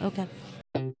minute. Okay.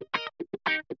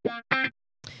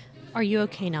 Are you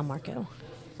okay now, Marco?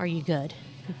 Are you good?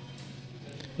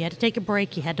 You had to take a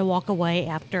break. You had to walk away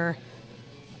after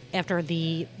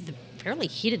the fairly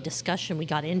heated discussion we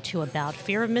got into about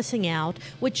fear of missing out,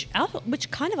 which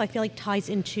kind of I feel like ties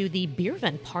into the beer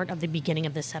vent part of the beginning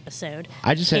of this episode.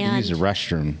 I just had to And- use the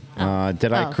restroom.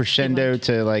 Did I Oh, crescendo you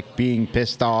to like being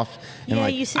pissed off and Yeah,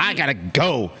 like you said I you- gotta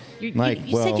go? You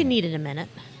well, said you needed a minute,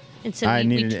 and so I we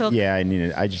needed. took. Yeah, I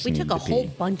needed. I just We needed took a to pee. whole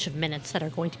bunch of minutes that are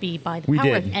going to be, by the We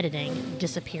power did. of editing,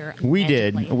 disappear. We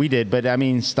magically. did, but I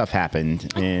mean, stuff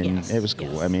happened, and yes, it was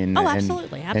cool. yes. I mean, Oh, and-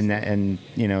 absolutely, and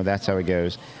you know that's how it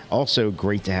goes. Also,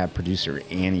 great to have producer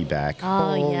Annie back.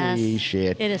 Oh, Holy yes.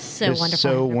 shit! It is so It's wonderful to So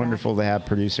have her wonderful to have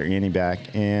producer Annie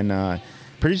back, and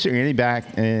producer Annie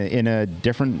back in a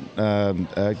different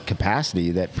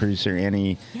capacity that producer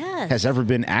Annie Yes. has ever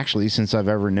been. Actually, since I've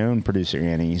ever known producer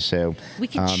Annie, so We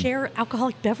can share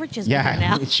alcoholic beverages with her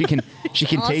yeah, now. she can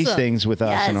taste Awesome. things with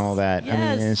us and Yes, all that. I mean,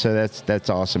 yes. and so that's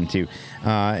awesome too,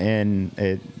 and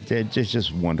it's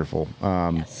just wonderful.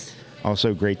 Yes.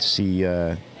 Also great to see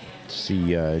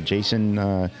Jason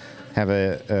have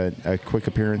a quick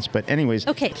appearance. But anyways,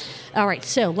 Okay, all right.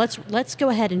 So let's go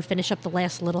ahead and finish up the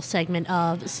last little segment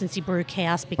of Cincy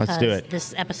Brewcast because do it.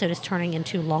 this episode is turning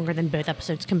into longer than both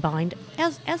episodes combined,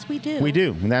 as we do. we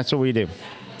do. And that's what we do.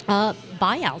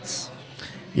 Buyouts.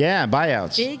 Yeah,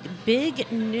 buyouts.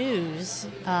 Big news.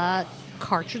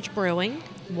 Cartridge Brewing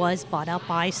was bought out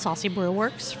by Saucy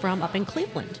Brewworks from up in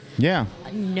Cleveland. Yeah.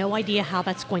 No idea how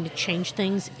that's going to change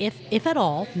things, if at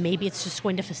all. Maybe it's just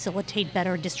going to facilitate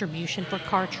better distribution for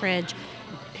Cartridge.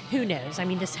 Who knows? I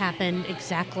mean, this happened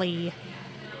exactly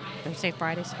Thursday,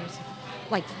 Friday, Saturday,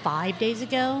 like 5 days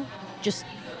ago. Just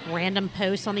random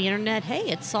posts on the internet. Hey,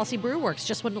 it's Saucy Brewworks.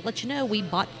 Just wanted to let you know we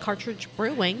bought Cartridge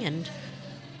Brewing, and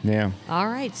Yeah. all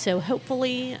right. So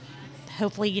hopefully,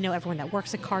 everyone that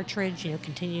works at Cartridge,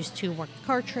 continues to work at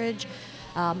Cartridge.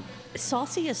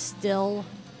 Saucy is still,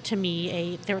 to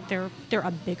me, they're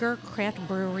a bigger craft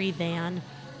brewery than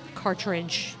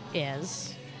Cartridge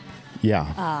is,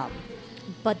 Yeah.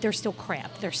 but they're still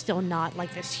craft. They're still not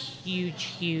like this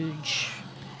huge,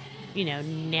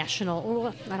 national. Or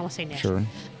I don't want to say national. Sure.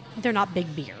 They're not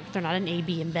big beer. They're not an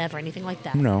AB InBev or anything like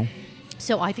that. No.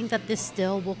 So I think that this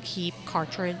still will keep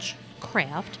Cartridge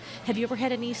craft. Have you ever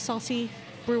had any Saucy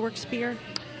Brewworks beer?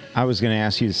 I was going to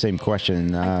ask you the same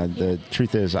question. The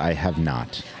truth is, I have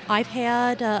not. I've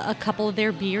had a couple of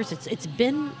their beers. It's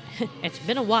been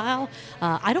a while.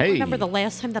 I don't Hey. remember the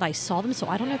last time that I saw them, so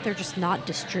I don't know if they're just not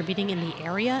distributing in the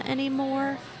area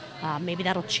anymore. Maybe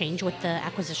that'll change with the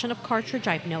acquisition of Cartridge.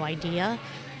 I have no idea.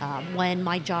 When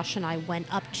Josh and I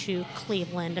went up to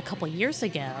Cleveland a couple years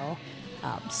ago,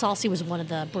 Saucy was one of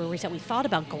the breweries that we thought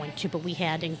about going to, but we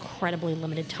had incredibly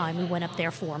limited time. We went up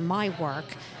there for my work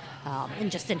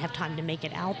and just didn't have time to make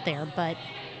it out there. But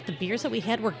the beers that we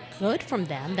had were good from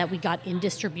them that we got in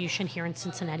distribution here in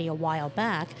Cincinnati a while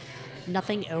back.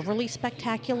 Nothing overly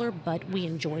spectacular, but we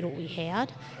enjoyed what we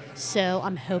had. So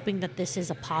I'm hoping that this is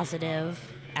a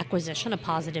positive acquisition, a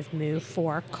positive move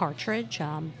for Cartridge.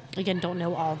 Again, don't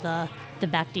know all the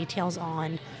back details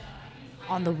on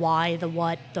the why, the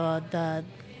what, the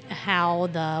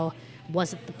how,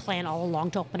 was it the plan all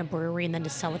along to open a brewery and then to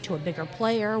sell it to a bigger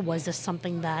player? Was this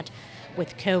something that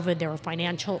with COVID there were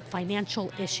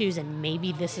financial issues and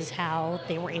maybe this is how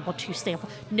they were able to stay up?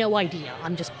 No idea.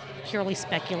 I'm just purely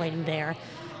speculating there.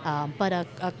 But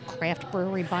a craft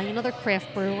brewery buying another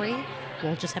craft brewery,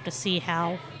 we'll just have to see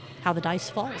how the dice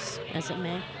falls, as it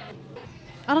may.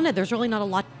 I don't know. There's really not a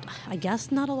lot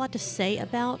to say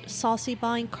about Saucy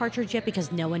buying Cartridge yet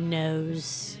because no one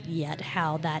knows yet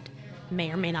how that may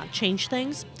or may not change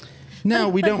things. No,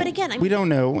 But- we but- don't. but again, I we mean- don't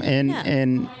know, and Yeah.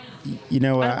 and you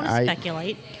know, I don't want to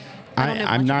speculate. I don't know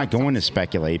I'm much not about going to Saucy.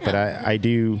 speculate, but No. I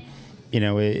do.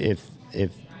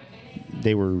 If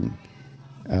they were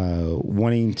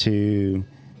wanting to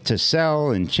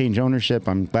sell and change ownership,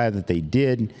 I'm glad that they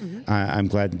did. Mm-hmm. I'm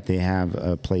glad that they have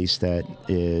a place that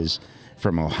is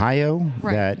from Ohio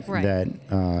Right, that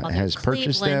right. has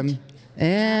purchased them. Cleveland.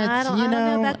 And I don't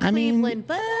know about Cleveland,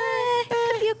 but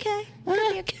could be okay.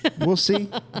 Could be okay. we'll see.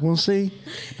 We'll see.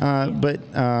 But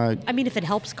I mean, if it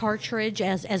helps Cartridge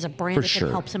as a brand, For if sure.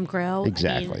 it helps them grow,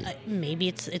 Exactly. I mean, maybe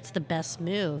it's the best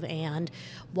move. And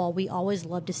while we always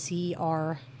love to see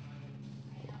our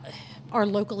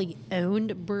locally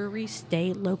owned breweries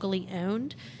stay locally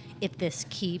owned, if this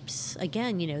keeps,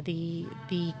 again,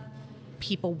 the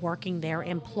people working there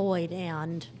employed,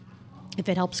 and if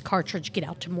it helps Cartridge get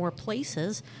out to more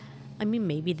places, I mean,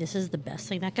 maybe this is the best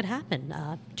thing that could happen.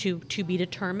 To be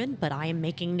determined, but I am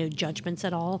making no judgments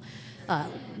at all.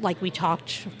 Like we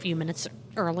talked a few minutes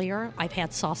earlier, I've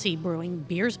had Saucy Brewing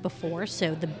beers before,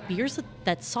 so the beers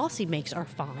that Saucy makes are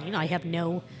fine. I have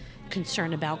no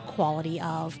concern about quality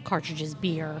of Cartridge's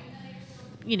beer,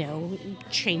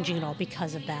 changing at all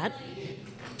because of that.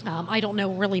 I don't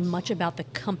know really much about the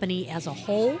company as a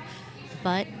whole,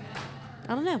 but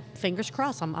I don't know. Fingers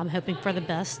crossed. I'm hoping for the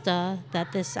best that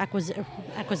this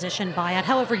acquisition, buyout,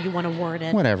 however you want to word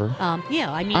it. Whatever.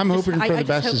 Yeah, I mean, I'm hoping for the just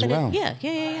best hope as that well.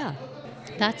 Yeah.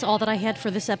 That's all that I had for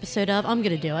this episode of I'm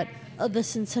going to do it. The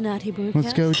Cincinnati Brewcast.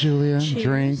 Let's go, Julia. Cheers.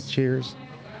 Drink. Cheers.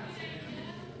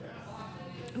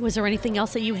 Was there anything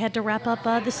else that you had to wrap up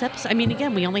this episode? I mean,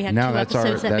 again, we only had No, two that's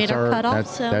episodes that made our cutoff,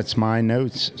 so that's my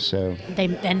notes. So they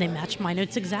match my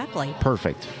notes exactly.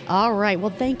 perfect. All right. Well,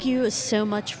 thank you so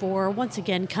much for once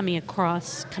again coming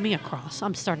across.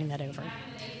 I'm starting that over.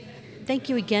 Thank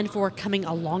you again for coming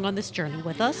along on this journey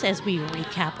with us as we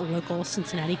recap local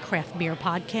Cincinnati craft beer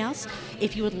podcasts.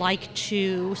 If you would like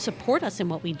to support us in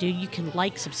what we do, you can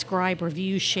like, subscribe,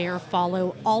 review, share,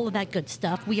 follow, all of that good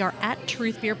stuff. We are at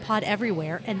Truth Beer Pod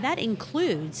everywhere, and that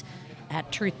includes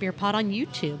at Truth Beer Pod on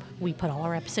YouTube. We put all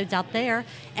our episodes out there,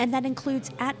 and that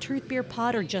includes at Truth Beer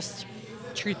Pod or just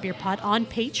Truth Beer Pod on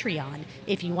Patreon.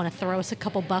 If you want to throw us a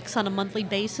couple bucks on a monthly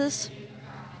basis,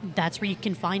 that's where you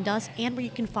can find us and where you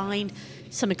can find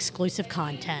some exclusive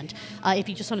content. If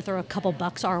you just want to throw a couple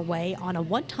bucks our way on a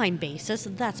one-time basis,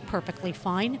 that's perfectly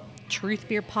fine.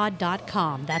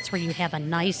 truthbeerpod.com. That's where you have a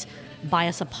nice buy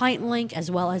us a pint link, as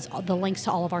well as the links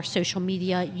to all of our social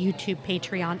media, YouTube,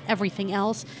 Patreon, everything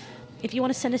else. If you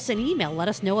want to send us an email, let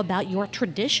us know about your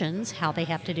traditions, how they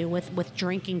have to do with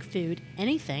drinking, food,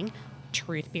 anything.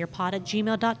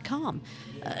 truthbeerpod@gmail.com.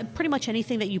 Pretty much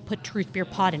anything that you put Truth Beer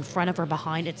Pod in front of or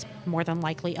behind, it's more than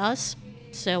likely us.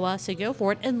 So go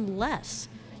for it, unless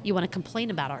you want to complain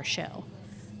about our show.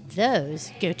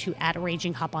 Those go to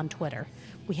 @RagingHop on Twitter.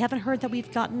 We haven't heard that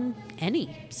we've gotten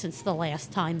any since the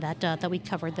last time that we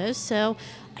covered those, so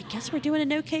I guess we're doing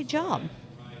an okay job.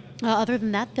 Other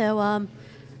than that, though,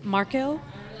 Marco,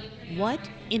 what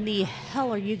in the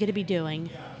hell are you going to be doing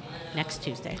next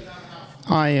Tuesday?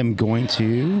 I am going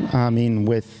to,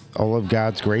 with all of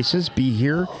God's graces, be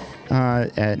here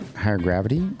at Higher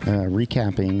Gravity,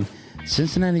 recapping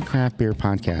Cincinnati Craft Beer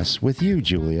Podcast with you,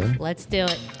 Julia. Let's do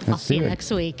it. I'll Let's see do you it. next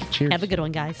week. Cheers. Have a good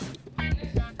one, guys.